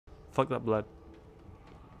Fuck that blood.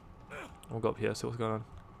 I'll go up here, see what's going on.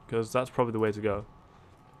 Because that's probably the way to go.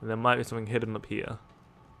 And there might be something hidden up here.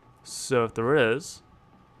 So if there is,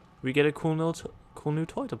 we get a cool new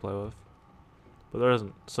toy to play with. But there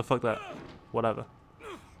isn't, so fuck that. Whatever.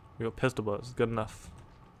 We got pistol bullets, good enough.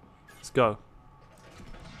 Let's go.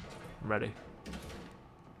 I'm ready.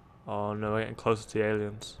 Oh no, we're getting closer to the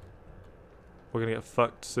aliens. We're gonna get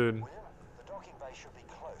fucked soon.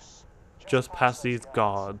 Just past these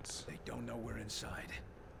guards. They don't know we're inside.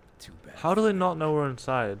 Too bad. How do they not know we're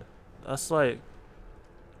inside? That's like...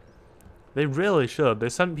 They really should. They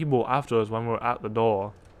sent people after us when we were at the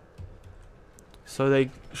door. So they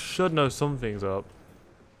should know something's up.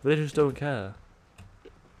 They just don't care.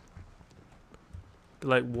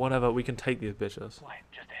 Like, whatever, we can take these bitches. Just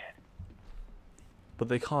ahead. But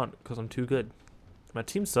they can't, because I'm too good. My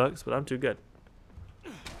team sucks, but I'm too good.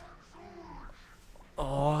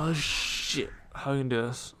 Oh, shit. How you do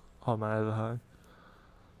this? Oh, my other high.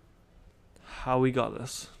 How we got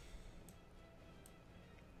this?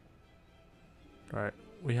 Right,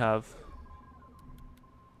 we have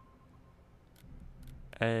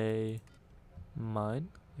a mine.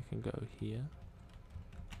 We can go here.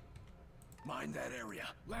 Mine that area.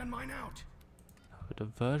 Landmine out. A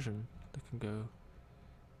diversion that can go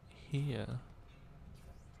here.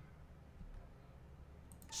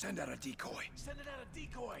 Send out a decoy. Send it out a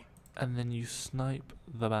decoy. And then you snipe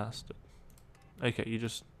the bastard. Okay,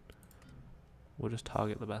 we'll just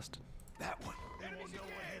target the bastard. That one. They won't know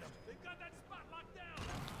what hit him. They've got that spot locked down.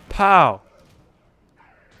 Pow!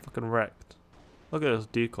 Fucking wrecked. Look at this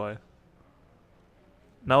decoy.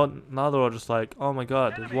 Now they're all just like, oh my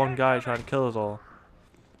god, there's one guy trying to kill us all.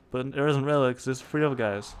 But there isn't really, because there's 3 other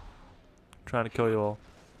guys trying to kill you all.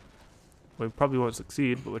 We probably won't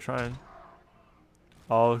succeed, but we're trying.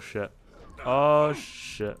 Oh shit. Oh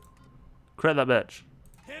shit. Crit that bitch.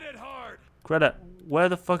 Hit it hard. Crit it. Where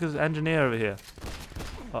the fuck is the engineer over here?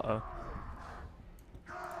 Uh-oh.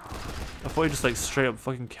 I thought you just like straight up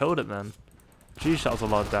fucking killed it then. Geez, that was a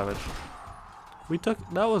lot of damage.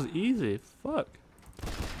 That was easy. Fuck.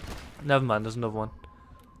 Never mind, there's another one.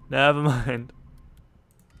 Never mind.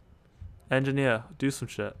 Engineer, do some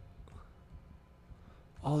shit.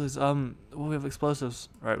 Oh, there's, we have explosives.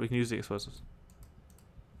 Right, we can use the explosives.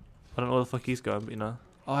 I don't know where the fuck he's going, but you know.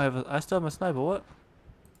 Oh, I still have my sniper, what?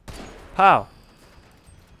 Pow!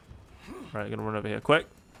 Right, gonna run over here. Quick!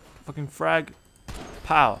 Fucking frag.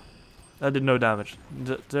 Pow! That did no damage.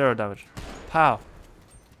 0 damage. Pow!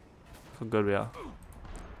 Look how good we are.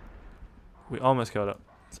 We almost killed it.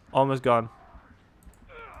 It's almost gone.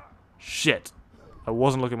 Shit! I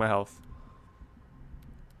wasn't looking at my health.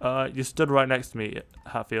 You stood right next to me,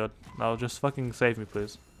 Hatfield. Now just fucking save me,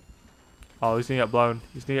 please. Oh, he's gonna get blown.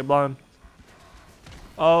 He's gonna get blown.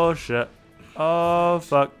 Oh, shit. Oh,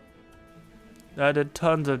 fuck. That did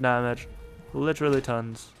tons of damage. Literally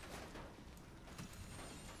tons.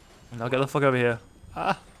 Now get the fuck over here.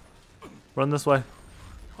 Ah! Run this way.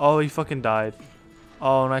 Oh, he fucking died.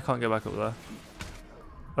 Oh, and I can't get back up there.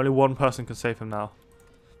 Only one person can save him now.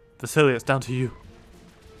 Vasily, it's down to you.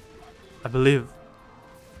 I believe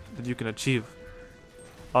that you can achieve.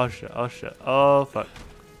 Oh shit, oh shit, oh fuck.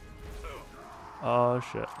 Oh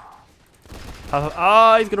shit.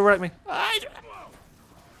 Oh, he's gonna wreck me.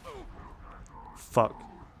 Fuck.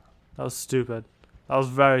 That was stupid. That was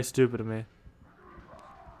very stupid of me.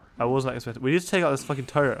 I wasn't expecting. We need to take out this fucking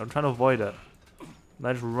turret. I'm trying to avoid it. And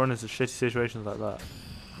I just run into shitty situations like that.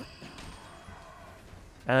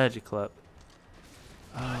 Energy clip.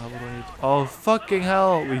 Ah, what do I need? Oh fucking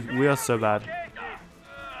hell! We are so bad.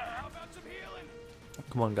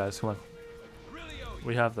 Come on, guys, come on.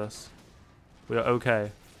 We have this. We are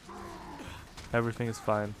okay. Everything is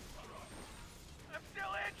fine.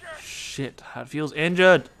 Shit, Hatfield's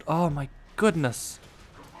injured. Oh my goodness.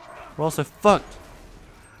 We're also fucked.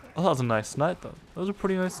 Oh, that was a nice snipe though. That was a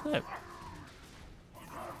pretty nice snipe.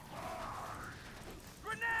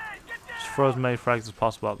 Just throw as many frags as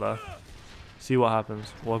possible out there. See what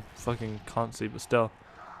happens. Well, fucking can't see, but still.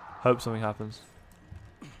 Hope something happens.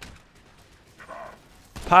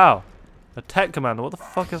 Pow! A tech commander, what the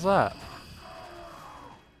fuck is that?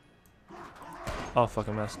 Oh fuck,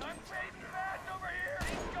 I missed.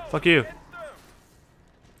 Fuck you.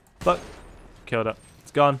 Fuck. Killed it.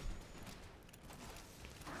 It's gone.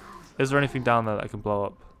 Is there anything down there that I can blow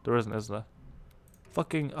up? There isn't, is there?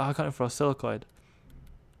 Fucking, oh, I can't even throw a silicoid.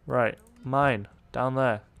 Right, mine. Down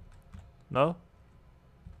there. No?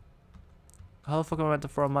 How the fuck am I meant to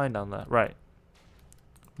throw a mine down there? Right.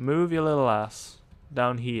 Move your little ass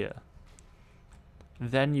down here.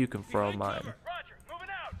 Then you can throw a mine.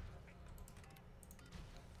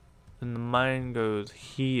 And the mine goes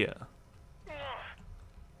here.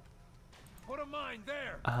 Put a mine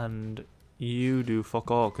there. And you do fuck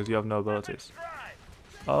all because you have no abilities.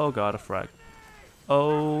 Oh god, a frag.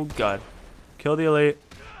 Oh god. Kill the elite.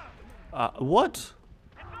 What?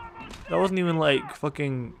 That wasn't even like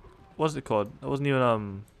fucking... What's it called? That wasn't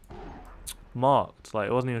even marked. Like,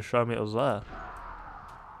 it wasn't even showing me it was there.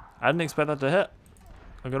 I didn't expect that to hit.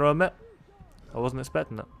 I'm gonna admit. I wasn't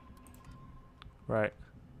expecting it. Right.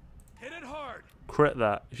 Hit it hard. Crit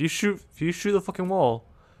that. If you shoot the fucking wall,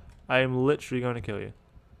 I am literally going to kill you.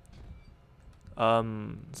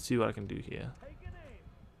 Let's see what I can do here. Take an aim.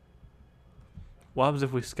 What happens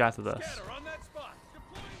if we scatter this? Scatter on that spot.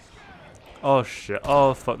 Deploying scatter. Oh shit.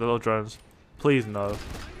 Oh fuck the little drones. Please no.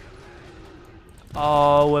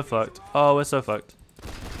 Oh, we're fucked. Oh, we're so fucked.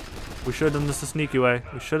 We should have done this a sneaky way.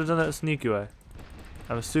 We should have done it a sneaky way.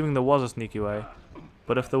 I'm assuming there was a sneaky way.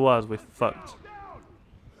 But if there was, we're fucked.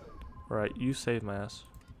 Right, you save my ass.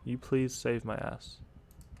 You please save my ass.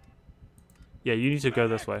 Yeah, you need to go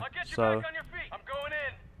this way. So,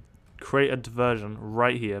 create a diversion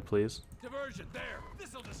right here, please. Diversion there.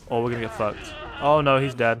 Or we're gonna get fucked. Oh no,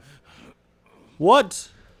 he's dead. What?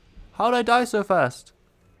 How did I die so fast?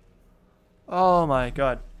 Oh my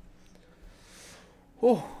god.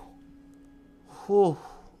 Oh. Oh.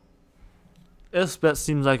 This bit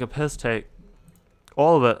seems like a piss take.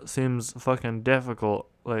 All of it seems fucking difficult.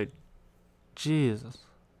 Like, Jesus.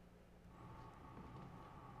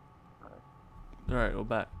 Alright, we're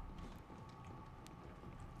back.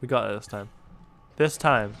 We got it this time. This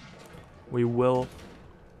time, we will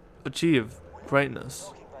achieve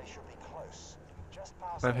greatness.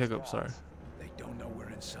 I have hiccups, sorry. They don't know we're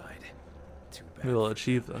inside. Too bad. We will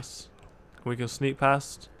achieve this. We can sneak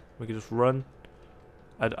past. We can just run.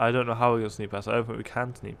 I don't know how we're going to sneak past. I don't think we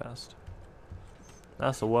can sneak past.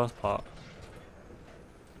 That's the worst part.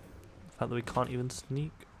 The fact that we can't even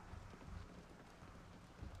sneak.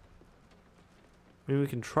 Maybe we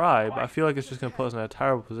can try, but I feel like it's just going to put us in a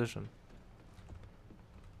terrible position.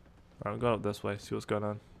 Alright, we'll go up this way, see what's going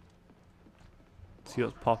on. See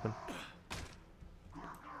what's popping.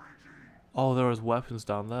 Oh, there is weapons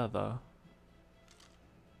down there, though.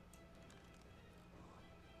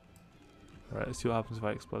 Alright, let's see what happens if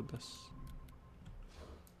I explode this.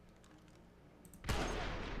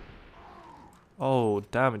 Oh,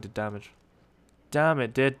 damn, it did damage. Damn,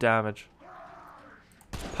 it did damage.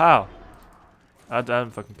 Pow! I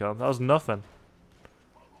didn't fucking kill him. That was nothing.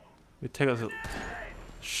 We take us.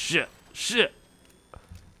 Shit! Shit!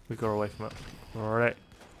 We got away from it. Alright.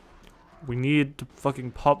 We need to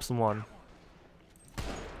fucking pop someone.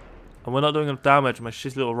 And we're not doing enough damage. My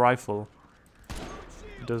shitty little rifle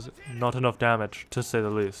does not enough damage, to say the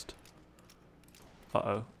least.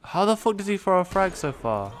 Uh-oh. How the fuck does he throw a frag so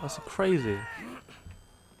far? That's crazy.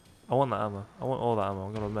 I want that ammo. I want all that ammo,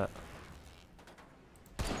 I'm gonna admit.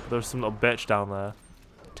 There's some little bitch down there.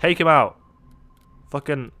 Take him out!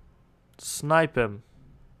 Fucking snipe him.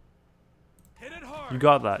 Hit it hard. You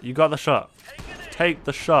got that. You got the shot. Take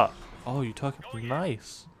the shot. Oh, you took it.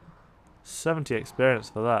 Nice. 70 experience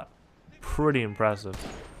for that. Pretty impressive.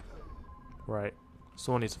 Right.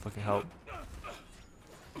 Someone needs to fucking help.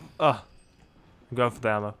 Ugh. I'm going for the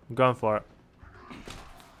ammo. I'm going for it.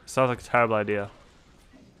 Sounds like a terrible idea.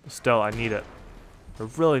 But still, I need it. I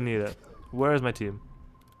really need it. Where is my team?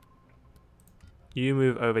 You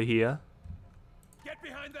move over here. Get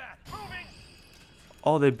behind that.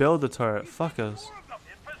 Oh, they build the turret. Fuck us.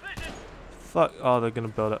 Fuck. Oh, they're gonna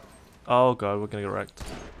build it. Oh god, we're gonna get wrecked.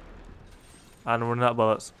 And we're running out of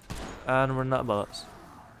bullets. And we're running out of bullets.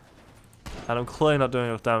 And I'm clearly not doing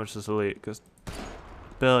enough damage to this elite because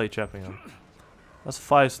barely chipping him. That's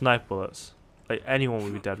 5 snipe bullets. Like anyone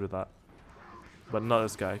would be dead with that. But not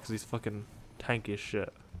this guy because he's fucking tanky as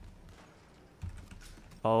shit.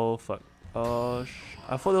 Oh fuck. Oh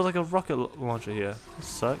I thought there was like a rocket launcher here. This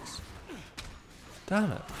sucks.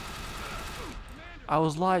 Damn it. I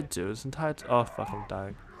was lied to this entire oh fuck, I'm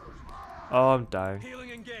dying. Oh, I'm dying.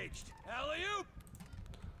 Healing engaged. Alley-oop.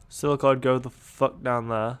 Silicon, go the fuck down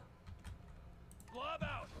there. Blob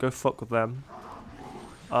out. Go fuck with them.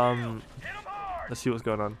 Let's see what's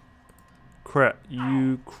going on. Crit.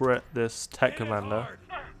 You crit this tech commander.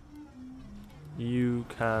 You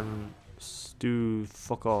can do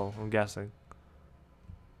fuck all, I'm guessing.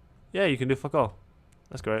 Yeah, you can do fuck all.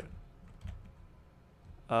 That's great.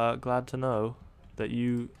 Glad to know that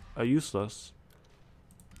you are useless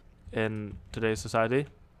in today's society.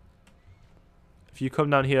 If you come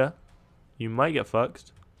down here, you might get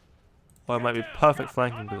fucked. Or it might be perfect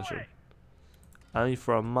flanking position. And you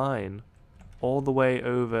throw a mine all the way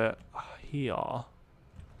over here.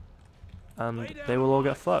 And they will all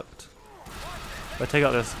get fucked. If I take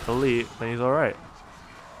out this elite, then he's alright.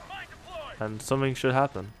 And something should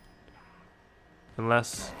happen.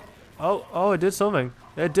 Unless... Oh, it did something.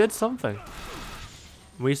 It did something.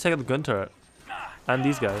 We need to take out the gun turret. And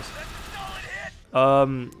these guys.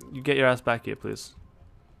 You get your ass back here, please.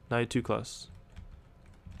 Now you're too close.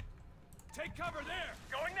 Take cover there.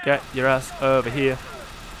 Going now. Get your ass over here.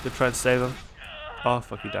 Go try and save him. Oh,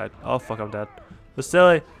 fuck, you died. Oh, fuck, I'm dead.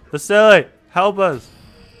 Vasily! Vasily! Help us!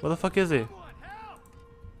 Where the fuck is he?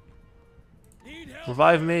 Need help.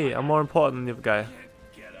 Revive me. I'm more important than the other guy.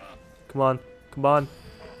 Get up. Come on. Come on.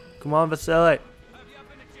 Come on, Vasily.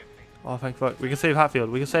 Oh, thank fuck. We can save Hatfield.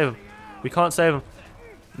 We can save him. We can't save him.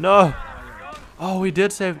 No! Oh, we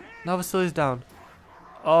did save. Now Vasily's down.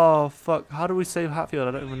 Oh, fuck. How do we save Hatfield?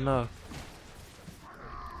 I don't even know.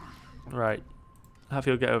 Right.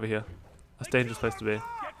 Hatfield, get over here. That's a dangerous place to be. Get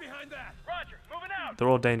behind that. Roger. Moving out. They're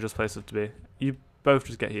all dangerous places to be. You both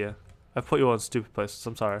just get here. I've put you all in stupid places.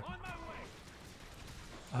 I'm sorry. On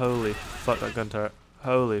my way. Holy fuck, that gun turret.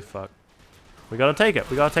 Holy fuck. We gotta take it.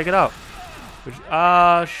 We gotta take it out.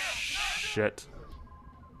 Shit.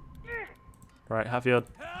 Right, Hatfield.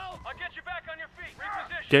 Help. I'll get you back on your feet.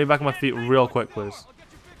 Reposition. Get me back on my feet real quick, please.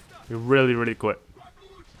 Really, really quick.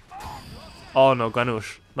 Oh no,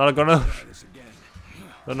 Granouche. Not a Granouche.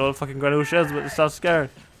 Don't know what a fucking Granouche is, but it sounds scary.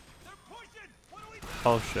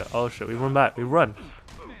 Oh shit, oh shit. We run back. We run.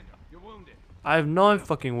 I have no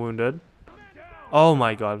fucking wounded. Oh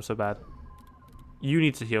my god, I'm so bad. You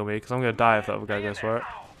need to heal me, because I'm gonna die if that other guy goes for it.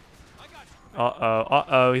 Uh-oh,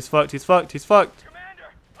 uh-oh, he's fucked, he's fucked, he's fucked!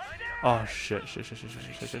 Oh shit, shit.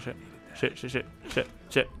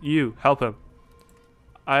 You, help him.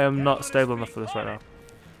 I am not stable enough for this right now.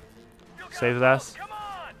 Save his ass.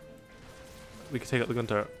 We can take out the gun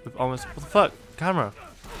turret. We've almost... What the fuck? Camera!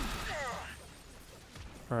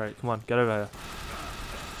 Alright, come on, get over here.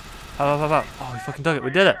 Pow. Oh, we fucking dug it,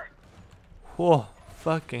 we did it! Whoa,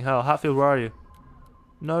 fucking hell. Hatfield, where are you?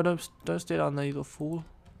 No, don't stay down there, you little fool.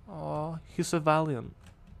 Oh, he's so valiant.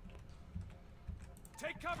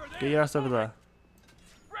 Take cover there. Get your ass over there.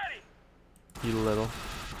 Ready. You little.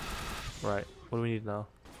 Right, what do we need now?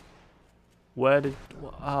 Where did...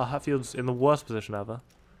 Ah, Hatfield's in the worst position ever.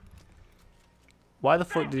 Why the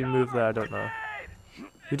fuck did he move there? I don't know.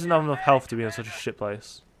 He doesn't have enough health to be in such a shit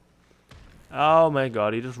place. Oh my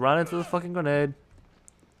god, he just ran into the fucking grenade.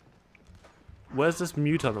 Where's this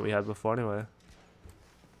mutant that we had before anyway?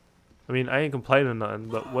 I mean, I ain't complaining nothing,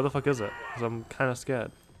 but where the fuck is it? Because I'm kind of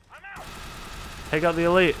scared. Take out the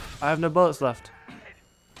elite. I have no bullets left.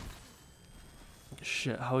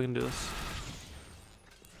 Shit, how are we gonna do this?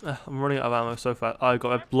 I'm running out of ammo so fast. Oh, I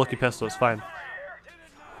got a lucky pistol, it's fine.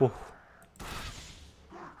 Whew.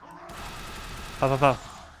 Pow.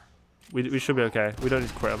 We should be okay. We don't need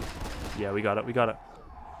to crit him. Yeah, we got it.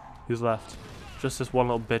 Who's left? Just this one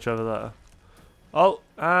little bitch over there. Oh,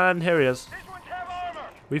 and here he is.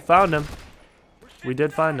 We found him. We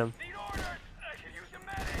did find him.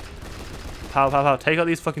 Pow. Take out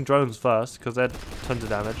these fucking drones first, because they're tons of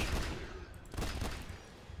damage.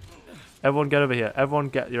 Everyone get over here. Everyone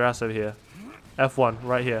get your ass over here. F1,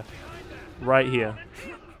 right here. Right here.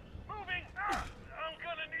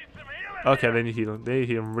 Okay, they need healing. They need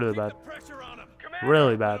healing really bad.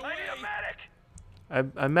 Really bad. I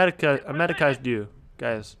medicized you.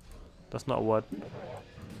 Guys, that's not a word.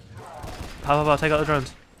 Pow, take out the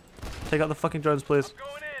drones. Take out the fucking drones, please.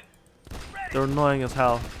 They're annoying as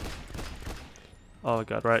hell. Oh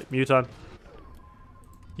god, right. Muton.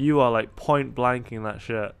 You are like point blanking that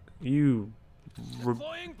shit. You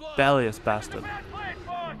rebellious bastard.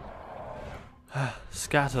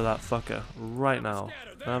 Scatter that fucker right now.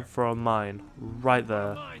 And throw a mine right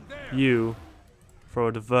there. You throw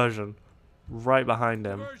a diversion right behind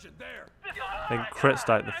him. Then crit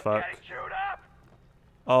strike the fuck.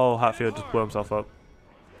 Oh, Hatfield just blew himself up.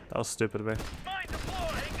 That was stupid of me.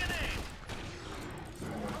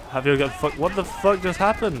 Hatfield got fucked. What the fuck just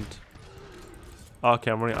happened?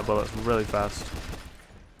 Okay, I'm running out of bullets really fast.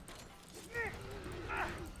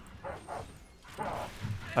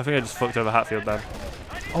 I think I just fucked over Hatfield then.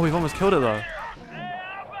 Oh, we've almost killed it though.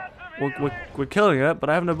 We're killing it, but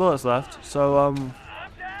I have no bullets left. So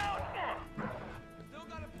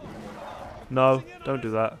no, don't do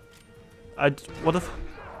that. What the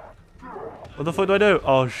fuck do I do?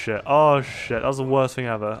 Oh shit! That was the worst thing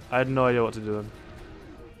ever. I had no idea what to do then.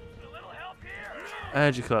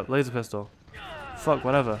 Energy clip, laser pistol. Fuck,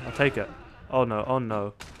 whatever. I'll take it. Oh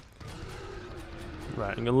no.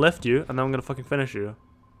 Right, I'm gonna lift you, and then I'm gonna fucking finish you.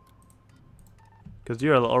 Because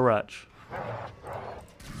you're a little wretch.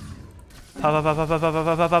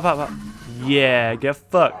 Pow. Yeah, get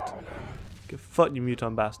fucked. Get fucked, you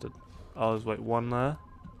mutant bastard. Oh, there's like one there.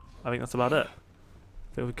 I think that's about it.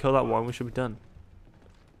 If we kill that one, we should be done.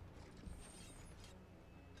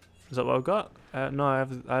 Is that what I've got? No, I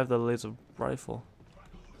have the laser rifle.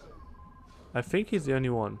 I think he's the only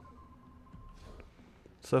one.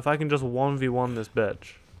 So if I can just 1v1 this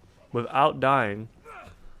bitch without dying,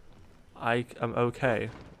 I am okay.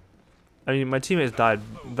 I mean, my teammates died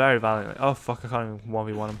very valiantly. Oh fuck, I can't even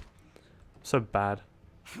 1v1 him. So bad.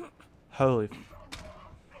 Holy.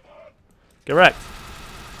 Get wrecked.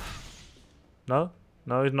 No?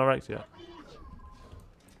 No, he's not wrecked yet.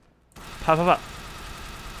 Pa pa pa.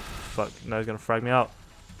 Fuck, no, he's gonna frag me out.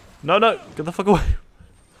 No, no, get the fuck away.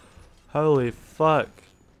 Holy fuck.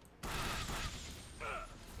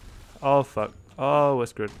 Oh fuck. Oh, we're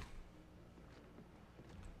screwed.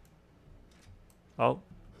 Oh.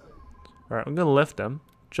 Alright, I'm gonna lift him.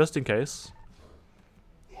 Just in case.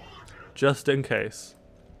 Just in case.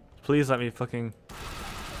 Please let me fucking...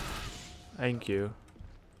 Thank you.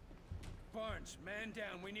 Barnes, man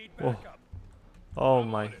down. We need Oh. backup. Oh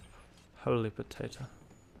my holy potato.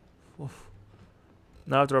 Oof.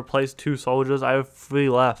 Now I have to replace 2 soldiers. I have 3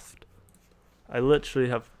 left. I literally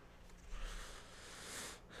have...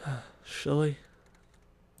 Shilly?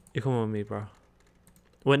 You come with me, bro.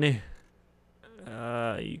 Whitney.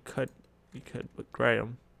 You could, but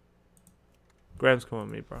Graham's coming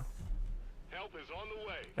with me, bro. Help is on the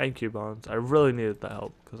way. Thank you, Barnes. I really needed that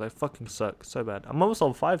help because I fucking suck so bad. I'm almost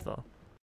level 5 though.